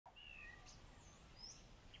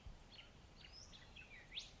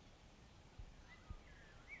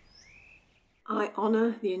I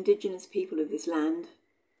honour the indigenous people of this land,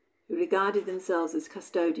 who regarded themselves as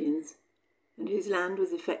custodians and whose land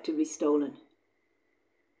was effectively stolen.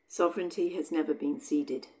 Sovereignty has never been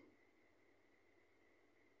ceded.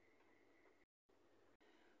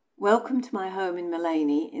 Welcome to my home in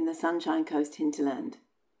Maleny in the Sunshine Coast hinterland.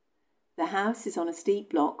 The house is on a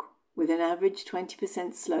steep block with an average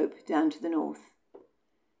 20% slope down to the north.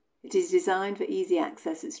 It is designed for easy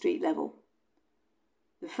access at street level.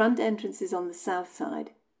 The front entrance is on the south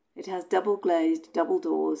side. It has double glazed double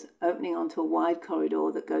doors opening onto a wide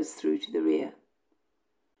corridor that goes through to the rear.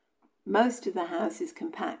 Most of the house is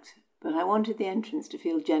compact, but I wanted the entrance to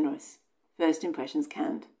feel generous. First impressions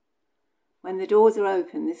count. When the doors are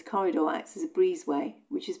open, this corridor acts as a breezeway,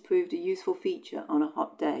 which has proved a useful feature on a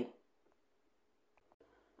hot day.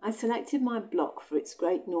 I selected my block for its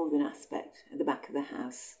great northern aspect at the back of the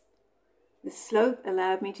house. The slope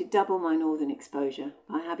allowed me to double my northern exposure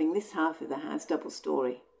by having this half of the house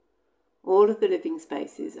double-storey. All of the living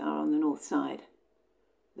spaces are on the north side.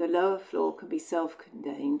 The lower floor can be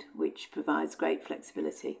self-contained, which provides great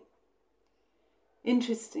flexibility.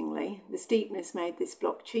 Interestingly, the steepness made this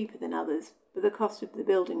block cheaper than others, but the cost of the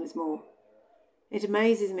building was more. It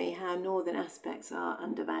amazes me how northern aspects are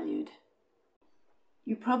undervalued.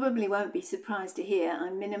 You probably won't be surprised to hear I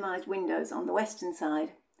minimised windows on the western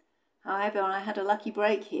side. However, I had a lucky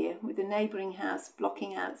break here, with the neighbouring house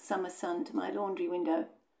blocking out summer sun to my laundry window.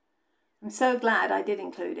 I'm so glad I did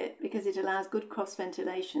include it, because it allows good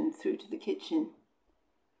cross-ventilation through to the kitchen.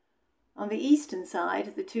 On the eastern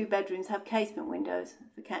side, the two bedrooms have casement windows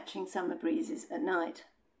for catching summer breezes at night.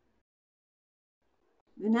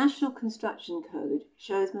 The National Construction Code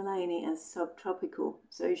shows Maleny as subtropical,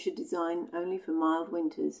 so you should design only for mild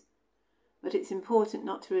winters, but it's important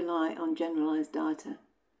not to rely on generalised data.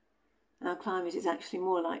 Our climate is actually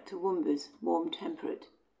more like Toowoomba's, warm temperate.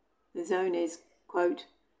 The zone is, quote,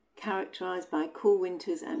 characterised by cool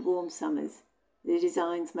winters and warm summers. The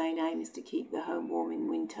design's main aim is to keep the home warm in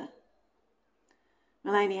winter.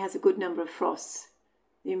 Maleny has a good number of frosts.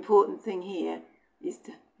 The important thing here is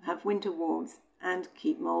to have winter warmth and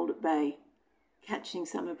keep mould at bay. Catching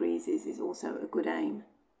summer breezes is also a good aim.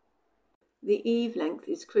 The eave length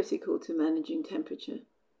is critical to managing temperature.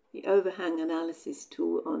 The overhang analysis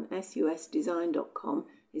tool on susdesign.com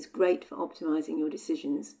is great for optimising your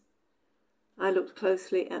decisions. I looked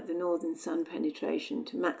closely at the northern sun penetration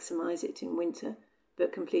to maximise it in winter,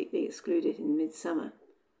 but completely exclude it in midsummer.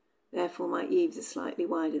 Therefore, my eaves are slightly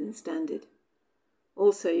wider than standard.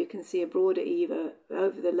 Also, you can see a broader eave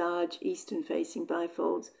over the large eastern-facing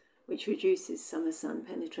bifolds, which reduces summer sun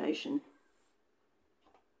penetration.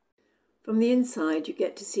 From the inside, you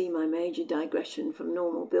get to see my major digression from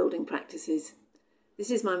normal building practices.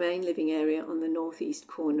 This is my main living area on the northeast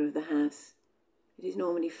corner of the house. It is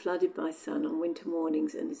normally flooded by sun on winter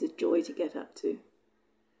mornings and is a joy to get up to.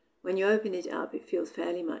 When you open it up, it feels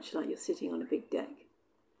fairly much like you're sitting on a big deck.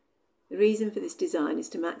 The reason for this design is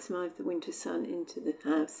to maximise the winter sun into the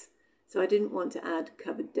house, so I didn't want to add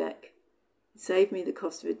covered deck. It saved me the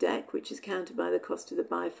cost of a deck, which is countered by the cost of the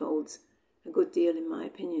bifolds, a good deal in my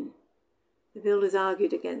opinion. The builders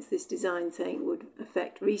argued against this design, saying it would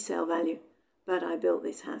affect resale value, but I built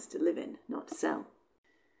this house to live in, not to sell.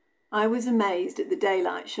 I was amazed at the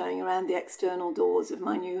daylight showing around the external doors of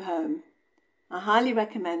my new home. I highly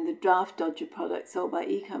recommend the Draft Dodger product sold by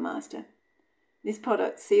EcoMaster. This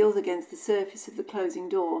product seals against the surface of the closing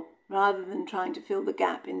door, rather than trying to fill the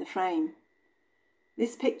gap in the frame.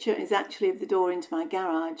 This picture is actually of the door into my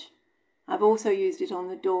garage. I've also used it on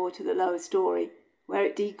the door to the lower storey, where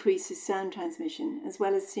it decreases sound transmission, as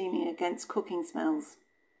well as sealing against cooking smells.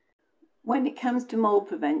 When it comes to mould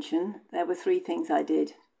prevention, there were 3 things I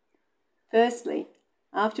did. Firstly,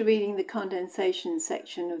 after reading the condensation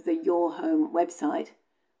section of the Your Home website,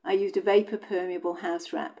 I used a Vapour permeable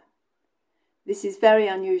house wrap. This is very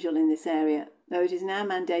unusual in this area, though it is now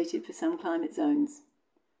mandated for some climate zones.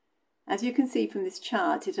 As you can see from this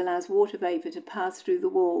chart, it allows water vapour to pass through the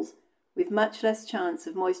walls with much less chance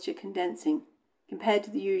of moisture condensing compared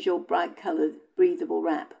to the usual bright-coloured breathable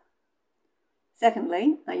wrap.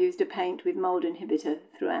 Secondly, I used a paint with mould inhibitor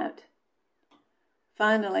throughout.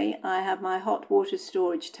 Finally, I have my hot water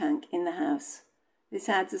storage tank in the house. This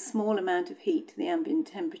adds a small amount of heat to the ambient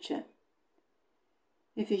temperature.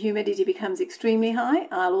 If the humidity becomes extremely high,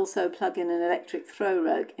 I'll also plug in an electric throw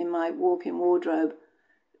rug in my walk-in wardrobe,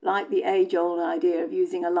 like the age-old idea of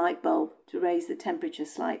using a light bulb to raise the temperature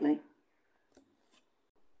slightly.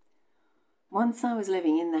 Once I was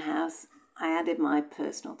living in the house, I added my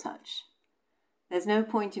personal touch. There's no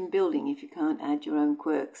point in building if you can't add your own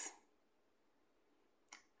quirks.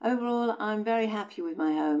 Overall, I'm very happy with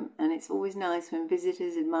my home, and it's always nice when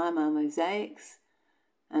visitors admire my mosaics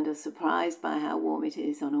and are surprised by how warm it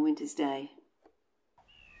is on a winter's day.